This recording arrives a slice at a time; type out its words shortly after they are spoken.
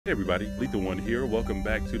Hey everybody, Lethal One here. Welcome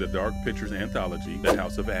back to the Darkpictures Anthology, The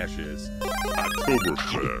House of Ashes.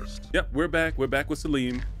 Oktoberfest. Yep, we're back. We're back with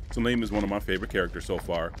Salim. Salim is one of my favorite characters so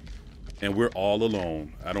far. And we're all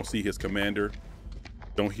alone. I don't see his commander.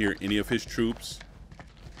 Don't hear any of his troops.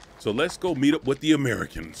 So let's go meet up with the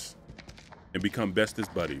Americans and become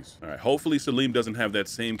bestest buddies. All right, hopefully Salim doesn't have that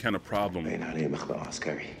same kind of problem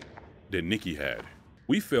that Nikki had.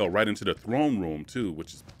 We fell right into the throne room too,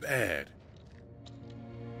 which is bad.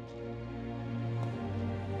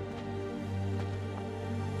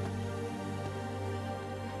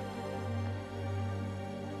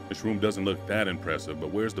 This room doesn't look that impressive,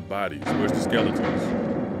 but where's the bodies? Where's the skeletons?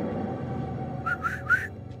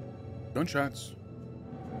 Gunshots.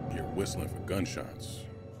 You're whistling for gunshots.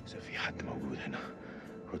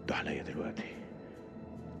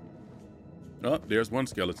 Oh, there's one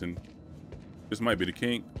skeleton. This might be the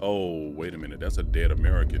king. Oh, wait a minute. That's a dead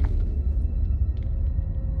American.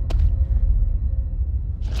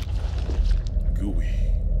 Gooey.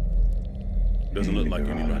 Doesn't look like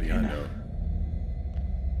anybody I know.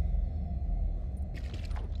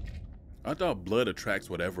 I thought blood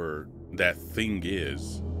attracts whatever that thing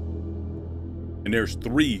is. And there's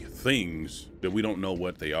 3 things that we don't know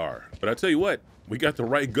what they are. But I tell you what, we got the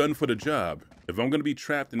right gun for the job. If I'm gonna be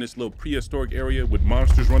trapped in this little prehistoric area with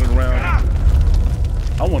monsters running around,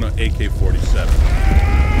 I want an AK-47.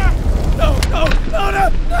 No!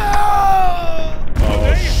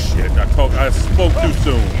 Oh shit, I spoke too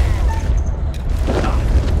soon.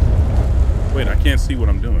 Wait, I can't see what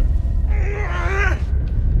I'm doing.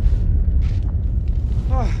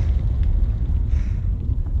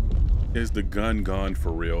 Is the gun gone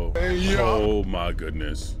for real? Oh my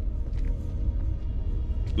goodness.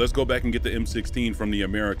 Let's go back and get the M16 from the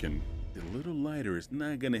American. The little lighter is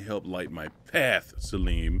not gonna help light my path,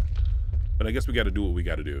 Salim. But I guess we gotta do what we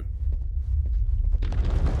gotta do.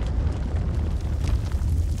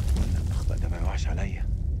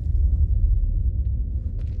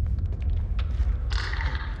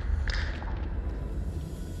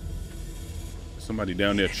 Somebody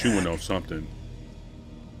down there chewing on something.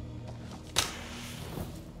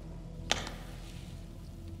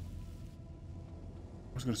 I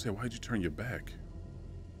was gonna say, why'd you turn your back?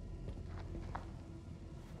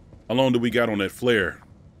 How long do we got on that flare?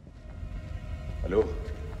 Hello?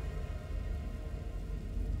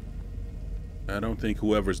 I don't think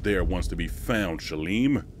whoever's there wants to be found,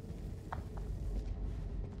 Salim.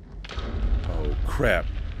 Oh, crap.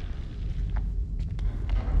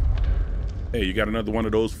 Hey, you got another one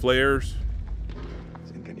of those flares?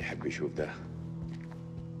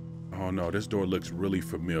 Oh no, this door looks really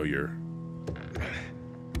familiar.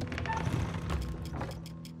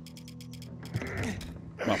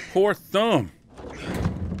 My poor thumb.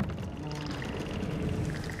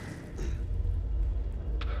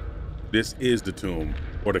 This is the tomb,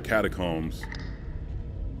 or the catacombs.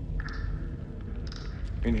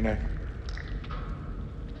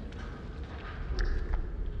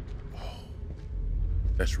 Oh,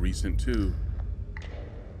 that's recent too.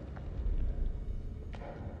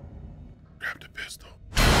 Grab the pistol.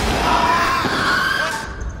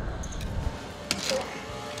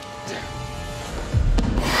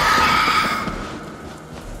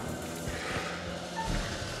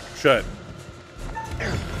 Shut.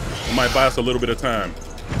 It might buy us a little bit of time.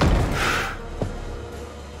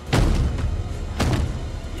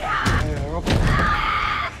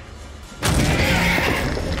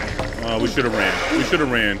 We should have ran. We should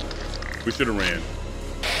have ran. We should have ran.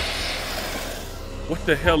 What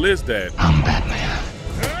the hell is that? I'm Batman.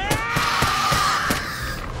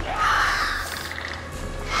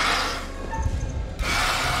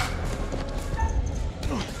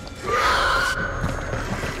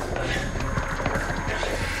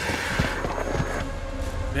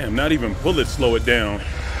 Damn, not even bullets slow it down.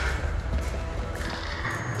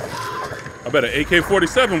 I bet an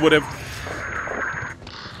AK-47 would have.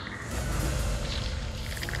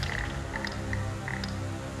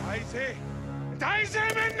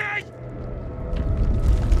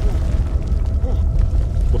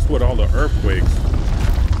 What's with all the earthquakes?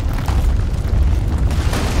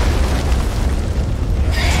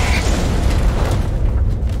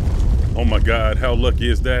 Oh my God, how lucky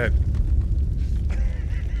is that?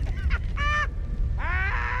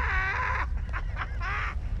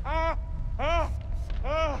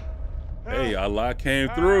 Hey, Allah came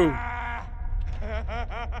through.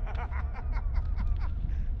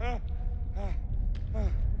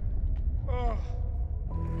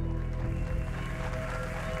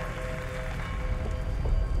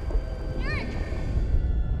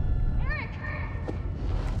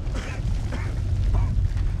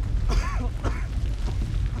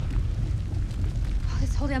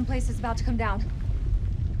 whole damn place is about to come down.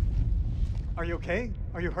 Are you okay?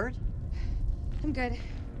 Are you hurt? I'm good.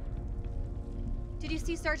 Did you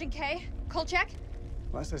see Sergeant K? Kolchek?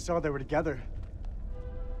 Last I saw, they were together.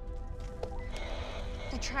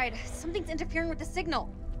 I tried. Something's interfering with the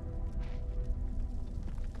signal.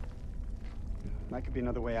 That could be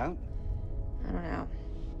another way out. I don't know.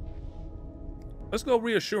 Let's go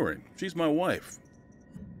reassuring. She's my wife.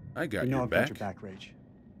 I got You know your I've back. got your back, Rach.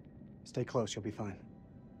 Stay close, you'll be fine.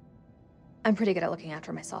 I'm pretty good at looking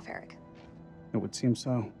after myself, Eric. It would seem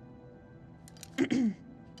so.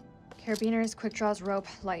 Carabiners, quick draws, rope,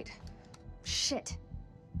 light. Shit.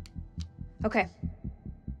 Okay,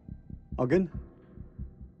 All good?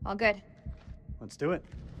 all good. Let's do it.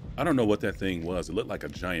 I don't know what that thing was. It looked like a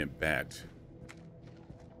giant bat.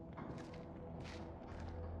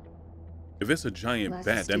 If it's a giant Unless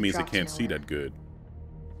bat, it's that deep means it drop to can't see nowhere. that good.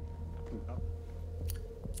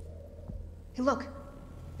 Hey, look.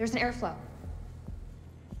 There's an airflow.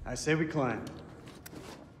 I say we climb.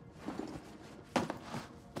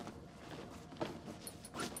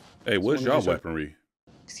 Hey, what's one y'all of these are- weaponry?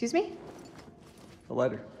 Excuse me? The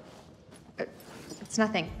lighter. It's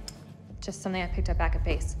nothing. Just something I picked up back at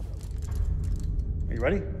base. Are you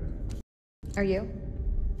ready? Are you?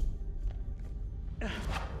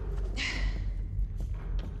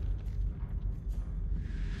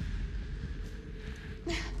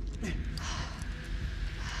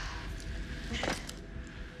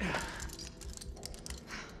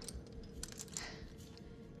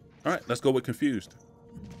 All right, let's go with confused.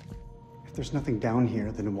 If there's nothing down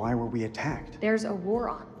here, then why were we attacked? There's a war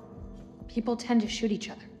on. People tend to shoot each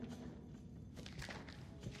other.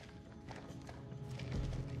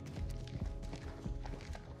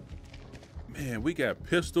 Man, we got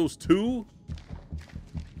pistols too?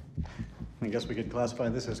 I guess we could classify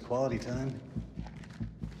this as quality time.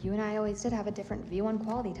 You and I always did have a different view on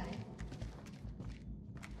quality time.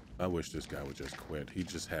 I wish this guy would just quit. He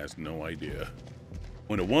just has no idea.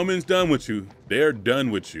 When a woman's done with you, they're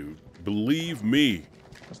done with you. Believe me.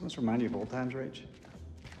 Doesn't this remind you of old times, Rach?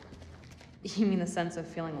 You mean the sense of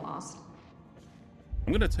feeling lost?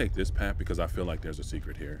 I'm gonna take this path because I feel like there's a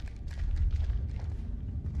secret here.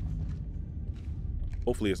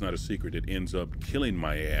 Hopefully it's not a secret that ends up killing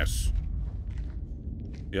my ass.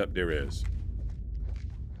 Yep, there is.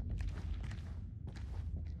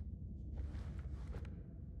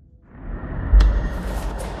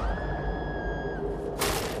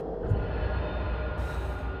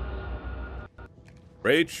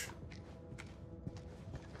 Rach,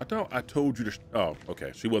 I thought I told you to. Oh,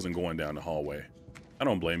 okay. She wasn't going down the hallway. I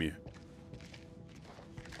don't blame you.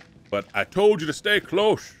 But I told you to stay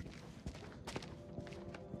close.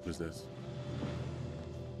 What is this?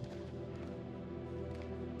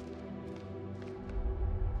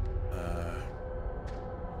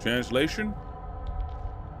 Translation?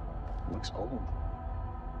 Looks old.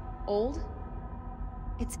 Old?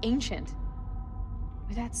 It's ancient.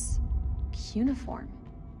 Or that's cuneiform.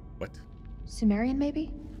 What? Sumerian,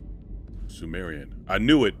 maybe? Sumerian. I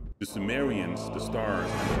knew it. The Sumerians, the stars,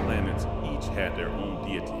 and the planets each had their own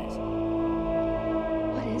deities.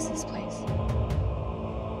 What is this place?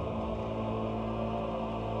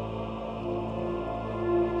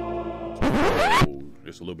 Oh,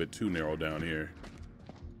 it's a little bit too narrow down here.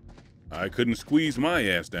 I couldn't squeeze my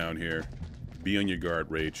ass down here. Be on your guard,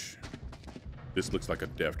 Rach. This looks like a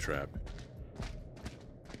death trap.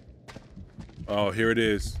 Oh, here it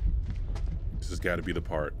is. This has got to be the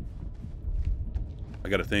part. I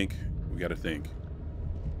gotta think. We gotta think.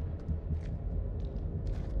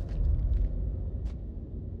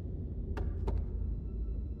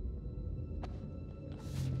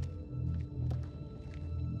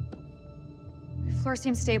 The floor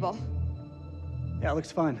seems stable. Yeah, it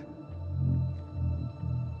looks fine.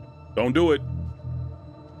 Don't do it.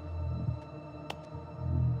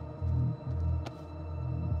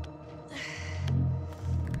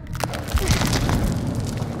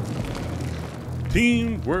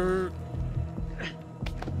 Teamwork.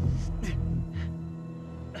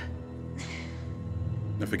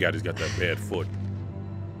 I forgot he's got that bad foot.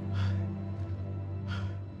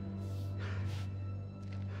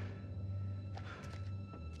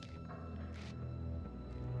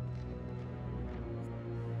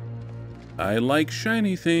 I like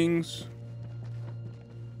shiny things.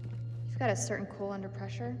 You've got a certain cool under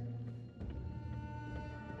pressure.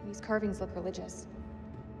 These carvings look religious.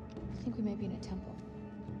 I think we may be in a temple.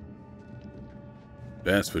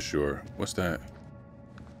 That's for sure. What's that?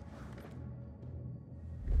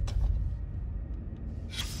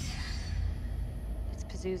 It's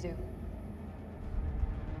Pazuzu.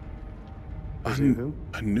 Pazuzu?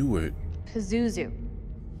 I knew it. Pazuzu.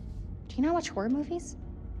 Do you not watch horror movies?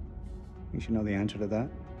 You should know the answer to that.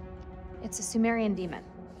 It's a Sumerian demon.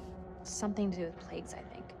 Something to do with plagues, I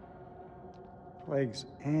think. Plagues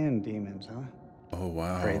and demons, huh? Oh,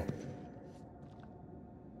 wow. Great.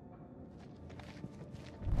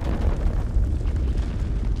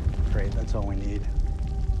 Great, that's all we need.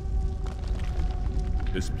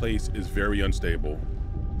 This place is very unstable.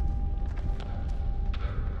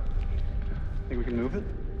 Think we can move it?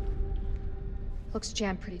 Looks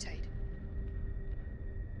jammed pretty tight.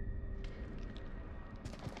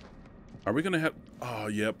 Are we gonna have... Oh,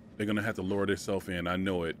 yep. They're gonna have to lower themselves in. I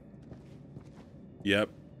know it. Yep.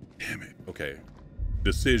 Damn it. Okay.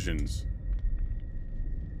 Decisions.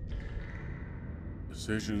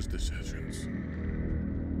 Decisions.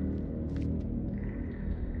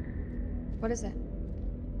 What is it?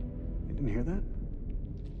 You didn't hear that?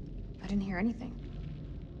 I didn't hear anything.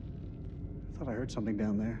 I thought I heard something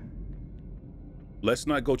down there. Let's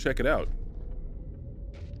not go check it out.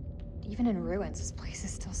 Even in ruins, this place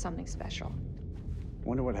is still something special.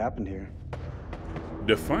 Wonder what happened here.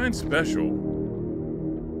 Define special.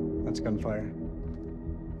 That's gunfire.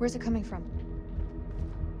 Where's it coming from?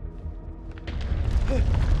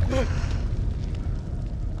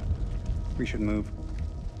 We should move.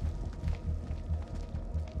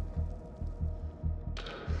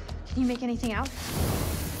 Can you make anything out?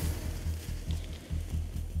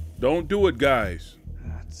 Don't do it, guys.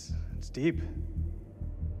 It's deep.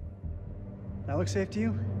 That looks safe to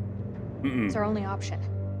you? It's our only option.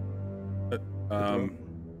 We're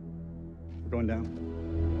going down.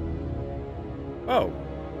 Oh.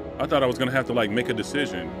 I thought I was gonna have to, like, make a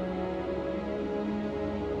decision.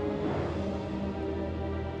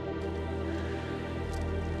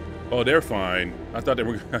 Oh, they're fine. I thought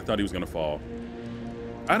he was gonna fall.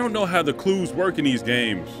 I don't know how the clues work in these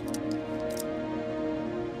games.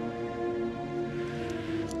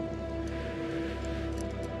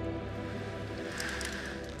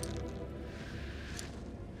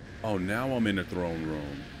 Oh, now I'm in the throne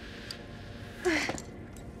room.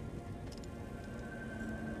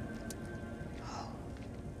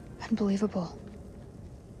 Unbelievable.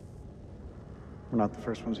 We're not the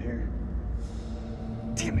first ones here.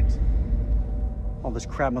 Damn it. All this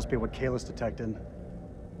crap must be what Kayla's detected.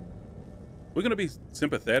 We're gonna be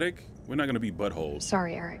sympathetic. We're not gonna be buttholes.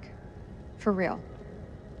 Sorry, Eric. For real.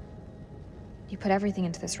 You put everything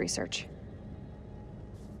into this research.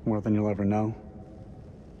 More than you'll ever know.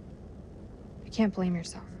 You can't blame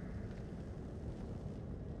yourself.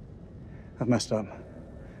 I've messed up.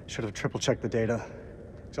 Should have triple-checked the data.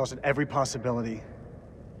 Exhausted every possibility.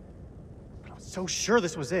 But I was so sure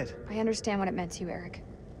this was it. I understand what it meant to you, Eric.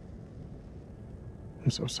 I'm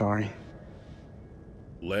so sorry.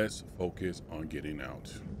 Let's focus on getting out.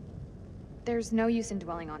 There's no use in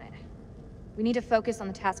dwelling on it. We need to focus on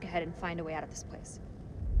the task ahead and find a way out of this place.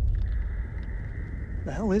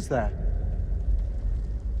 The hell is that?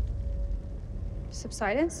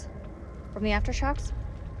 Subsidence? From the aftershocks?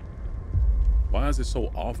 Why is it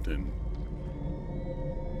so often?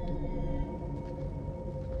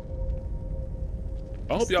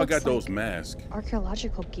 I hope y'all got those masks.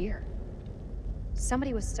 Archaeological gear.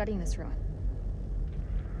 Somebody was studying this ruin.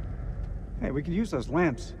 Hey, we could use those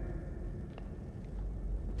lamps.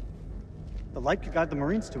 The light could guide the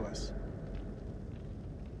Marines to us.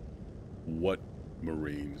 What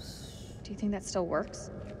Marines? Do you think that still works?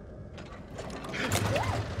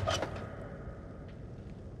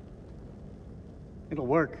 It'll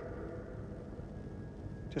work.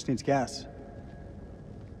 Just needs gas.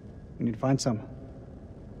 We need to find some.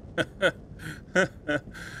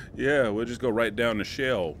 Yeah, we'll just go right down the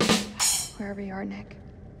shell. Wherever you are, Nick.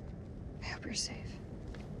 I hope you're safe.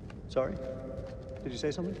 Sorry? Did you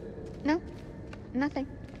say something? No, nothing.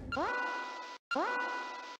 What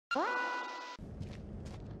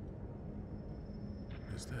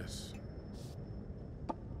is this?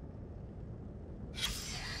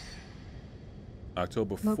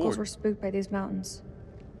 October 4th. Locals were spooked by these mountains.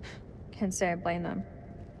 Can't say I blame them.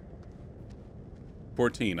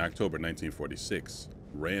 14 October 1946.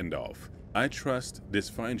 Randolph. I trust this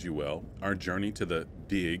finds you well. Our journey to the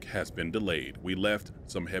dig has been delayed. We left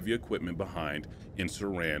some heavy equipment behind in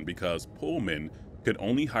Saran because Pullman could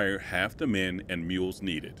only hire half the men and mules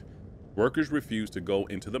needed. Workers refuse to go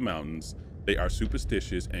into the mountains. They are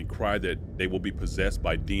superstitious and cry that they will be possessed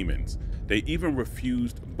by demons. They even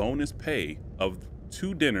refused bonus pay of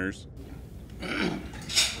two diners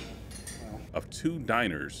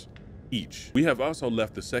each. We have also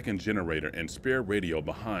left the second generator and spare radio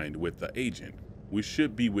behind with the agent. We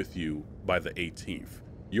should be with you by the 18th.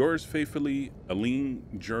 Yours faithfully, Aline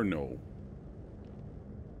Journo.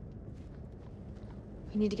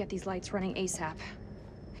 We need to get these lights running ASAP.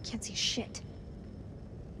 I can't see shit.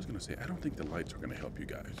 I was gonna say, I don't think the lights are gonna help you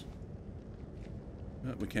guys.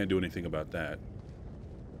 We can't do anything about that.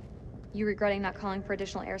 You regretting not calling for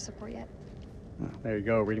additional air support yet? Oh, there you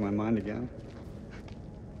go, reading my mind again.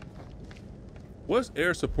 What's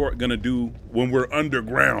air support gonna do when we're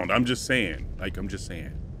underground? I'm just saying. Like, I'm just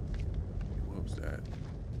saying. What was that?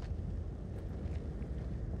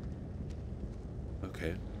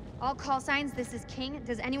 Okay. All call signs, this is King.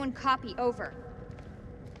 Does anyone copy? Over.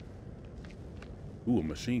 Ooh, a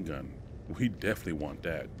machine gun. We definitely want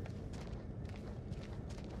that.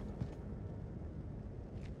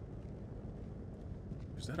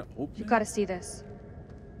 Is that an opening? You've got to see this.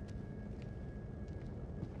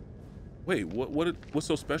 Wait, what's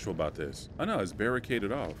so special about this? I know it's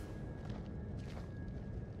barricaded off.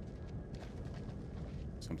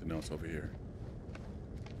 Something else over here.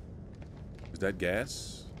 Is that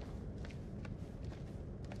gas?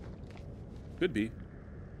 Could be.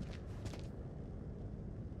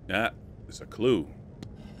 Nah, it's a clue.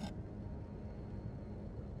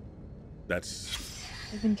 That's...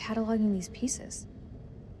 I've been cataloging these pieces.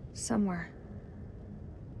 Somewhere.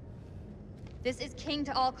 This is King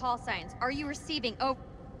to all call signs. Are you receiving? Oh,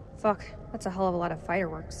 fuck. That's a hell of a lot of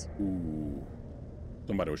fireworks. Ooh.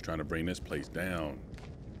 Somebody was trying to bring this place down.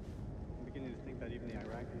 I'm beginning to think that even the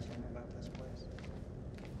Iraqis don't know about this place.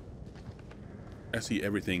 I see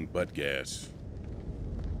everything but gas.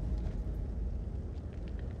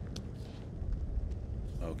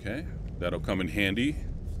 Okay, that'll come in handy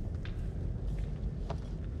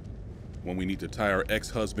when we need to tie our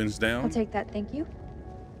ex-husbands down. I'll take that, thank you.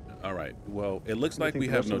 All right, well, it looks like What do we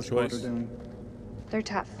you think have the no rest of the squad choice. are doing? They're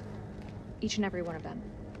tough. Each and every one of them.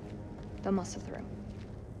 They'll muscle through.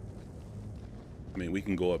 I mean, we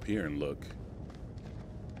can go up here and look.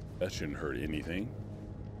 That shouldn't hurt anything.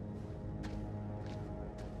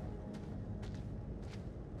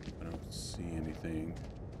 I don't see anything.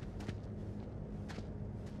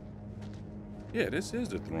 Yeah, this is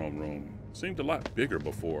the throne room. Seemed a lot bigger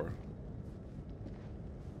before.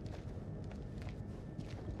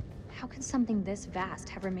 How can something this vast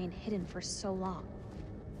have remained hidden for so long?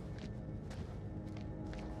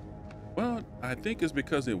 Well, I think it's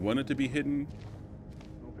because it wanted to be hidden.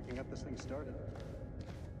 Hope we can get this thing started.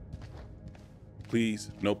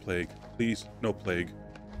 Please, no plague. Please, no plague.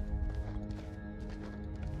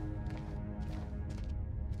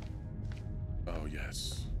 Oh,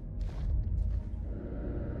 yes.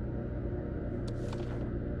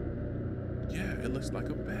 Yeah, it looks like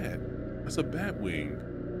a bat. That's a bat wing.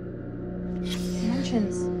 It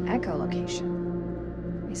mentions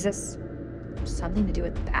echolocation. Is this something to do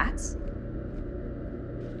with bats?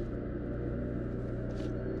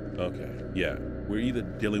 Okay, yeah. We're either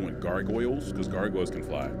dealing with gargoyles, because gargoyles can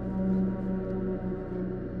fly.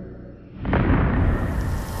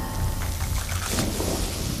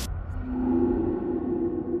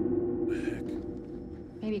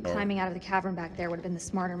 Maybe climbing out of the cavern back there would have been the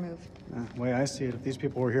smarter move. The way I see it, if these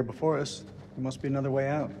people were here before us, there must be another way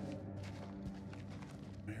out.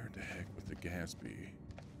 Where the heck would the gas be?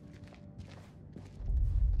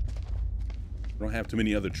 I don't have too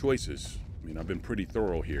many other choices. I mean, I've been pretty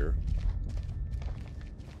thorough here.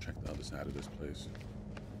 Check the other side of this place.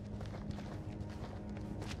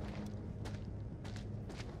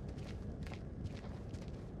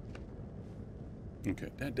 Okay,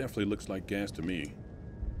 that definitely looks like gas to me.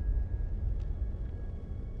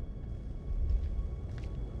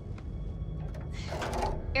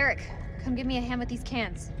 Eric, come give me a hand with these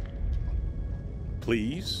cans.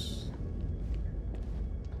 Please?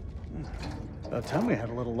 About time we had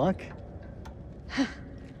a little luck.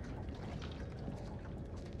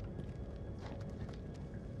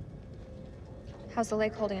 How's the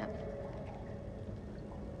lake holding up?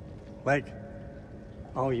 Leg.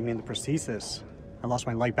 Oh, you mean the prosthesis? I lost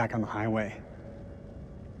my leg back on the highway.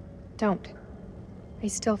 Don't. I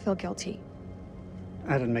still feel guilty.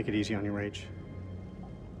 I didn't make it easy on you, Rach.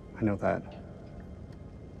 I know that.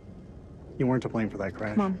 You weren't to blame for that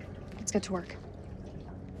crash. Come on, let's get to work.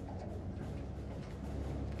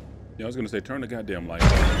 Yeah, I was gonna say, turn the goddamn light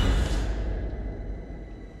on.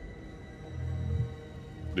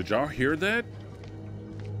 Did y'all hear that?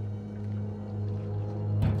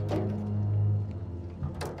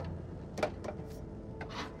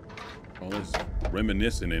 All this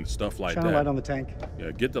reminiscing and stuff like Shine a that. light on the tank.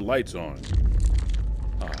 Yeah, get the lights on.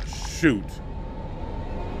 Ah, shoot.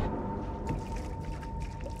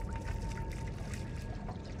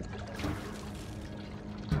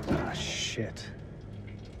 Ah, shit.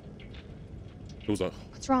 There was a,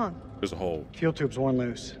 What's wrong? there's a hole. Fuel tube's worn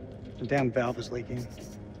loose. The damn valve is leaking.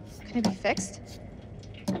 Can it be fixed?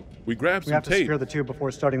 We grabbed We some have to tape. secure the tube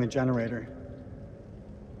before starting the generator.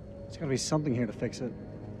 There's gotta be something here to fix it.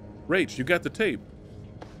 Rach, you got the tape.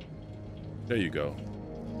 There you go.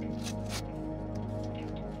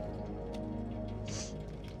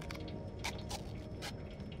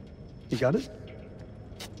 You got it?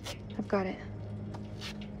 I've got it.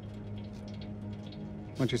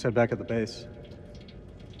 Once you said back at the base,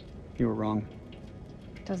 you were wrong.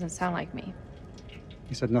 Doesn't sound like me.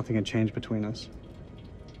 You said nothing had changed between us.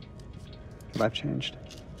 But I've changed.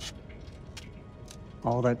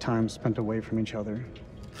 All that time spent away from each other.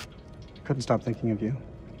 I couldn't stop thinking of you.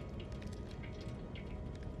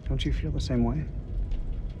 Don't you feel the same way?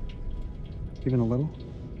 Even a little?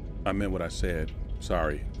 I meant what I said.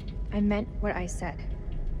 Sorry. I meant what I said.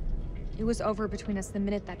 It was over between us the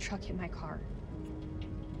minute that truck hit my car.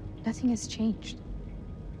 Nothing has changed.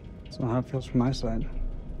 That's not how it feels from my side.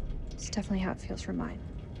 It's definitely how it feels from mine.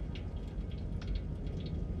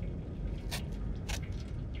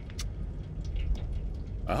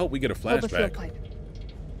 I hope we get a Hold the fuel flashback. pipe.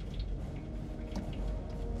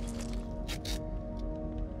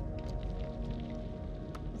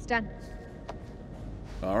 It's done.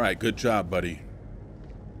 All right, good job, buddy.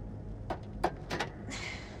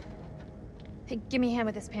 Hey, give me a hand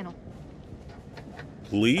with this panel.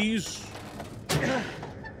 Please?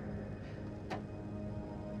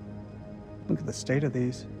 Look at the state of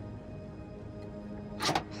these.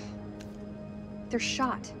 They're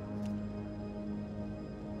shot.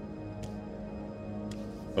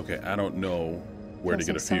 Okay, I don't know where to Feels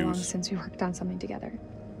get a like so long fuse. since we worked on something together.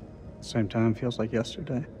 Same time feels like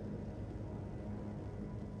yesterday.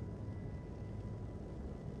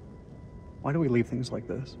 Why do we leave things like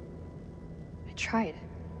this? I tried.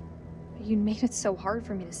 But you made it so hard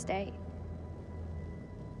for me to stay.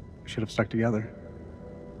 We should have stuck together.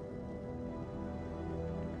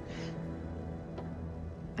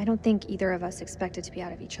 I don't think either of us expected to be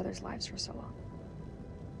out of each other's lives for so long.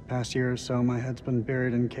 Past year or so, my head's been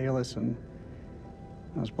buried in Kalis, and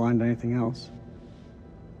I was blind to anything else.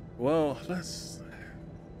 Well, let's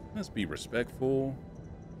be respectful.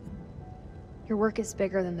 Your work is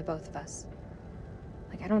bigger than the both of us.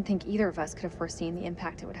 Like, I don't think either of us could have foreseen the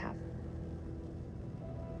impact it would have.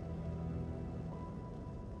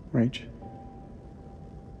 Rach,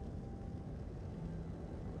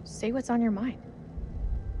 Say what's on your mind.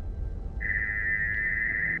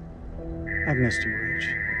 I've missed you,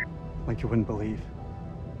 Rach. Like you wouldn't believe.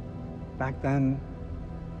 Back then,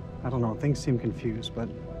 I don't know, things seemed confused, but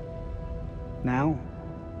now,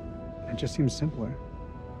 it just seems simpler.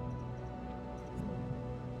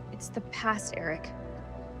 It's the past, Eric.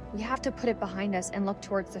 We have to put it behind us and look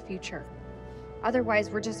towards the future. Otherwise,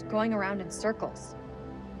 we're just going around in circles.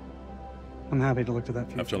 I'm happy to look to that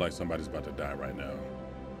future. I feel like somebody's about to die right now.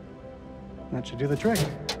 That should do the trick.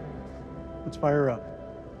 Let's fire her up.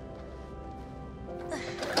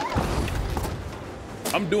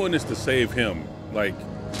 I'm doing this to save him. Like,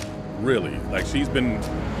 really. Like, she's been...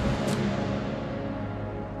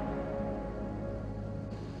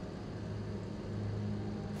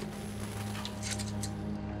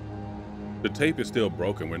 The tape is still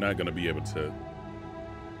broken. We're not going to be able to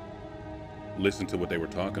listen to what they were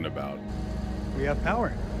talking about. We have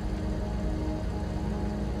power.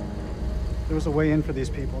 There was a way in for these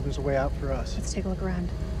people. There's a way out for us. Let's take a look around.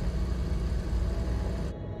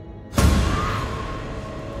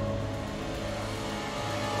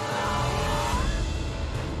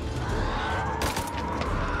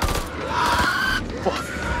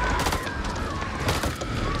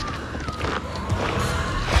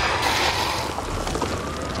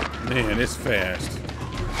 Man, it's fast.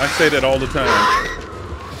 I say that all the time.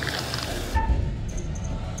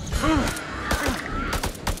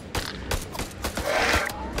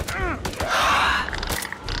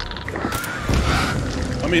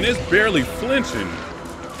 I mean, it's barely flinching.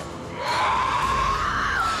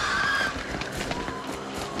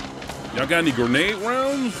 Y'all got any grenade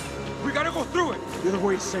rounds? We gotta go through it. The other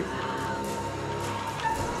way is safe.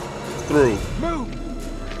 Through. Move.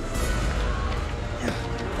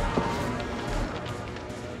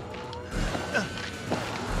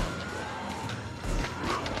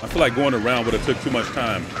 I feel like going around would have took too much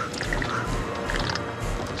time.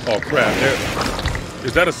 Oh crap,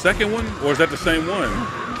 is that a second one or is that the same one?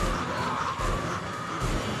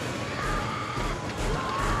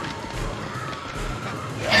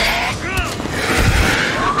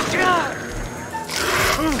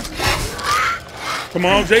 Come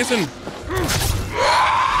on, Jason.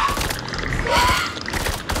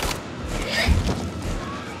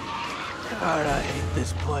 God, I hate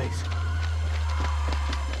this place.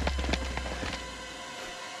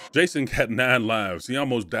 Jason had 9 lives. He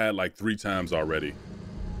almost died like 3 times already.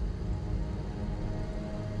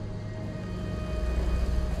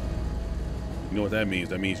 You know what that means?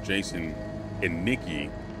 That means Jason and Nikki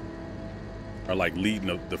are like leading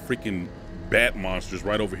the freaking bat monsters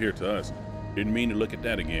right over here to us. Didn't mean to look at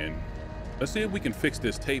that again. Let's see if we can fix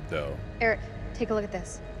this tape though. Eric, take a look at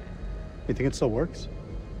this. You think it still works?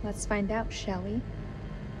 Let's find out, shall we?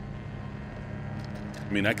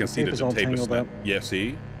 I mean, I can see that the tape is not. Yeah,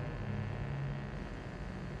 see?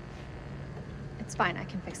 It's fine, I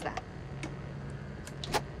can fix that.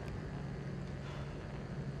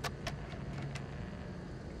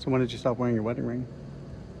 So when did you stop wearing your wedding ring?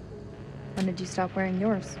 When did you stop wearing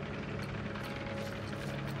yours?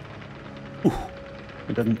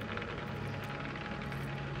 I didn't.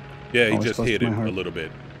 Yeah, he Always just close to hit it my heart. a little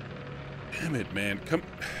bit. Damn it, man. Come.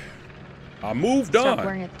 I moved Stopped on.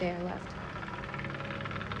 wearing it the day I left.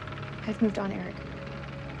 I've moved on, Eric.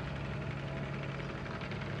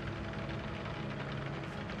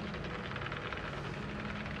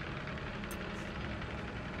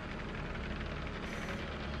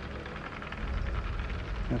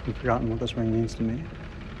 You haven't forgotten what this ring means to me.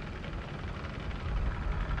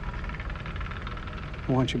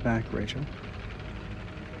 I want you back, Rachel.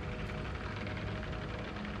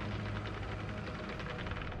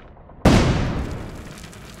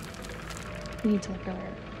 We need to look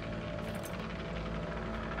earlier.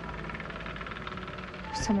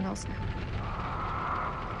 There's someone else now.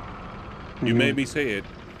 You made me say it.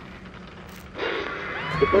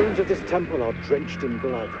 The bones of this temple are drenched in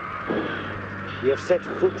blood. We have set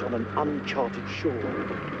foot on an uncharted shore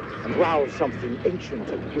and roused something ancient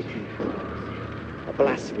and wicked. A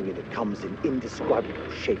blasphemy that comes in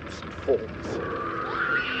indescribable shapes and forms.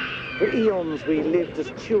 For eons we lived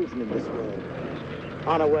as children in this world,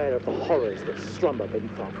 unaware of the horrors that slumber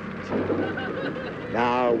beneath our feet.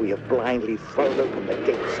 Now we have blindly thrown open the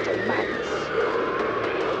gates to madness.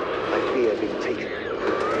 I fear being taken,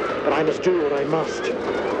 but I must do what I must.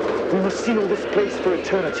 We must seal this place for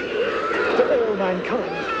eternity, for all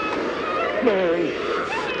mankind. Mary,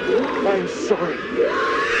 I'm sorry.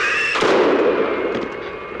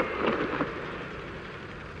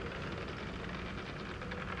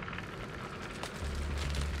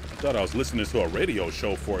 I thought I was listening to a radio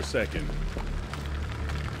show for a second.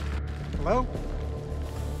 Hello?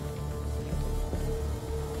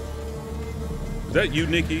 Is that you,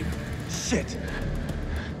 Nikki? Shit!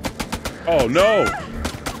 Oh, no!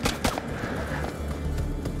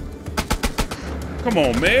 Come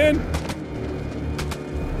on, man!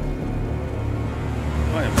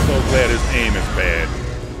 I am so glad his aim is bad.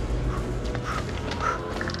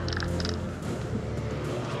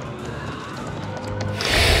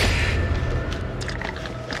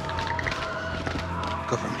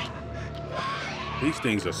 Cover me. These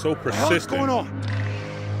things are so What's going persistent. on?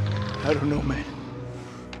 I don't know, man.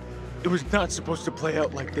 It was not supposed to play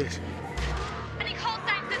out like this. Any call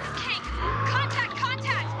signs, this is King. Contact,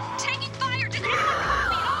 contact! Taking fire! Does anyone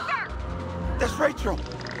call me? Over! That's Rachel.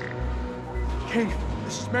 King,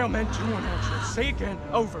 this is Mailman 2-1 Actual. Say again,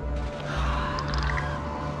 over.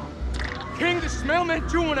 King, this is Mailman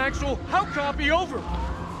 2-1 Actual. How copy, over?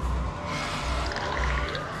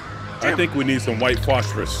 I think we need some white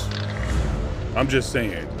phosphorus. I'm just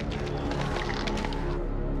saying.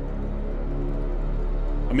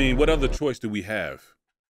 I mean, what other choice do we have?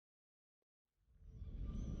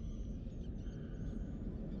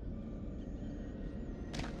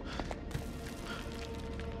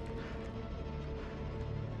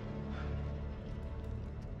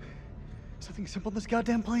 Something simple in this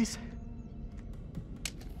goddamn place?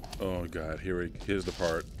 Oh God, here's the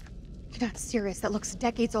part. You're not serious. That looks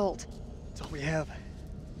decades old. That's all we have.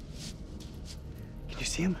 Can you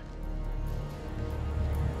see him?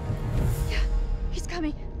 Yeah, he's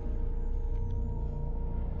coming.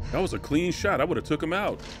 That was a clean shot. I would have took him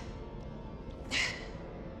out.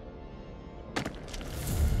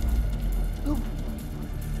 Ooh.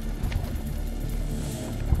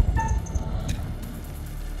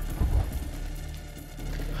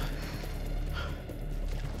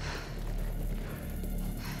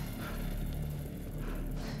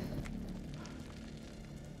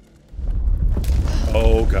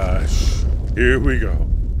 Oh gosh, here we go.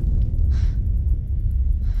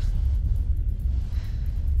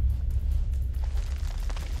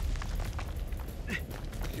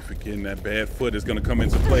 You forgetting that bad foot is gonna come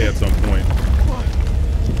into play at some point.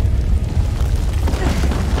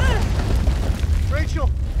 Rachel!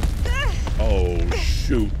 Oh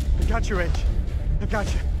shoot. I got you, Rach. I got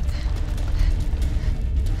you.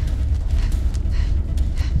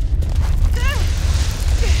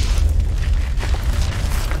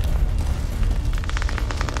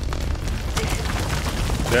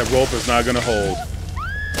 That rope is not gonna hold.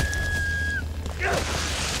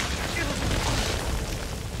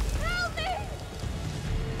 Help me!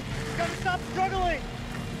 Gotta stop struggling!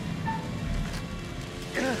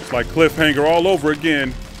 It's like cliffhanger all over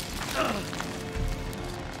again.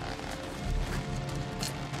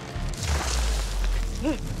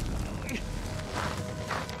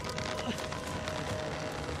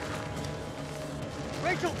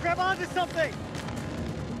 Rachel, grab onto something!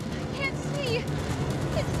 I can't see.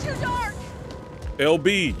 It's too dark.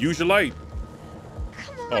 LB, use your light.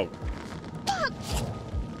 Come on. Oh, Fuck.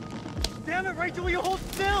 Damn it, Rachel, will you hold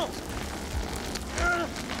still?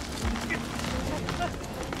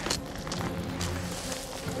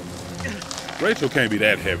 Rachel can't be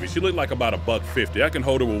that heavy. She looked like about $150. I can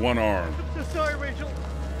hold her with one arm. I'm so sorry, Rachel.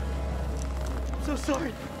 I'm so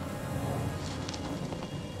sorry.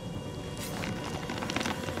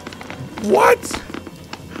 What?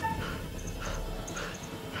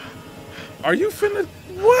 Are you finna,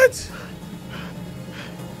 what?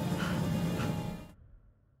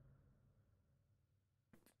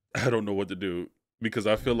 I don't know what to do because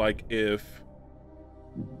I feel like if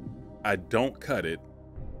I don't cut it,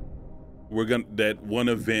 we're gonna, that one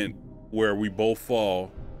event where we both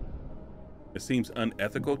fall, it seems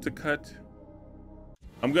unethical to cut.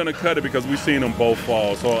 I'm gonna cut it because we've seen them both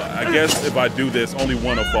fall. So I guess if I do this, only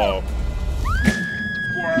one will fall.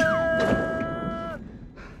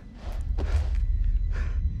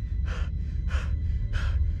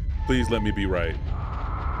 Please let me be right.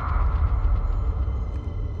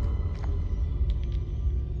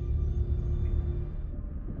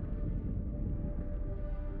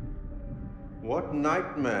 What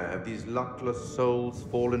nightmare have these luckless souls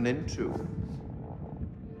fallen into?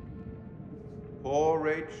 Poor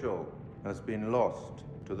Rachel has been lost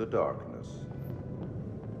to the darkness.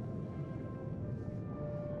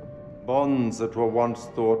 Bonds that were once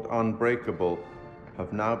thought unbreakable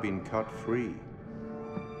have now been cut free.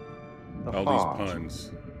 The All heart these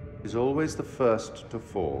puns. is always the first to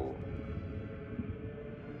fall.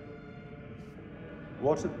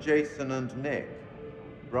 What of Jason and Nick?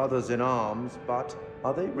 Brothers in arms, but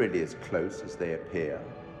are they really as close as they appear?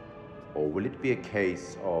 Or will it be a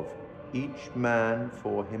case of each man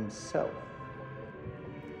for himself?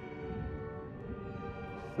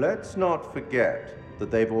 Let's not forget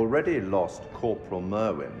that they've already lost Corporal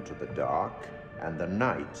Merwin to the dark, and the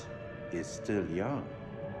night is still young.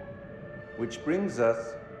 Which brings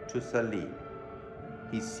us to Salim.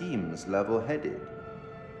 He seems level-headed,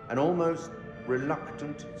 an almost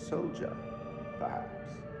reluctant soldier, perhaps.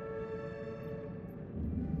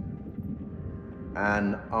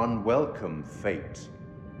 An unwelcome fate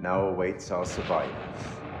now awaits our survivors,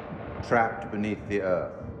 trapped beneath the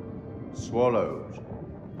earth, swallowed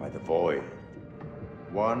by the void.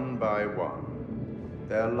 One by one,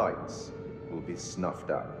 their lights will be snuffed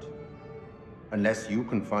out, unless you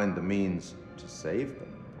can find the means to save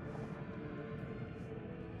them.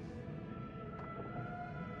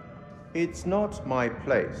 It's not my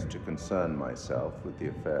place to concern myself with the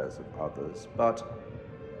affairs of others, but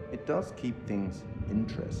it does keep things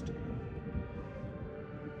interesting.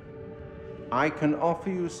 I can offer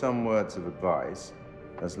you some words of advice,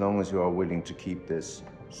 as long as you are willing to keep this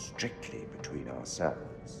strictly between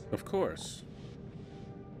ourselves. Of course.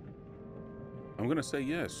 I'm gonna say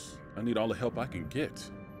yes. I need all the help I can get.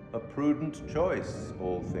 A prudent choice,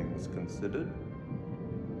 all things considered.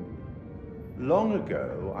 Long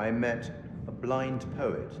ago, I met a blind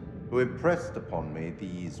poet who impressed upon me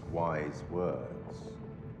these wise words.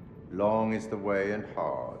 Long is the way and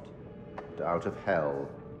hard, and out of hell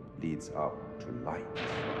leads up to light.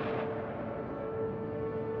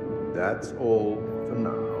 That's all for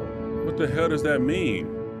now. What the hell does that mean?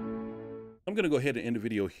 I'm gonna go ahead and end the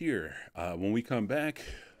video here. When we come back,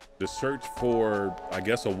 the search for, I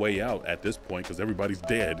guess, a way out at this point, because everybody's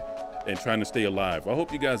dead and trying to stay alive. I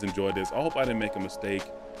hope you guys enjoyed this. I hope I didn't make a mistake.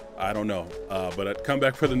 I don't know, but come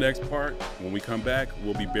back for the next part. When we come back,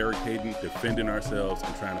 we'll be barricading, defending ourselves,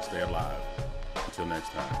 and trying to stay alive. Until next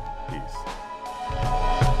time, peace.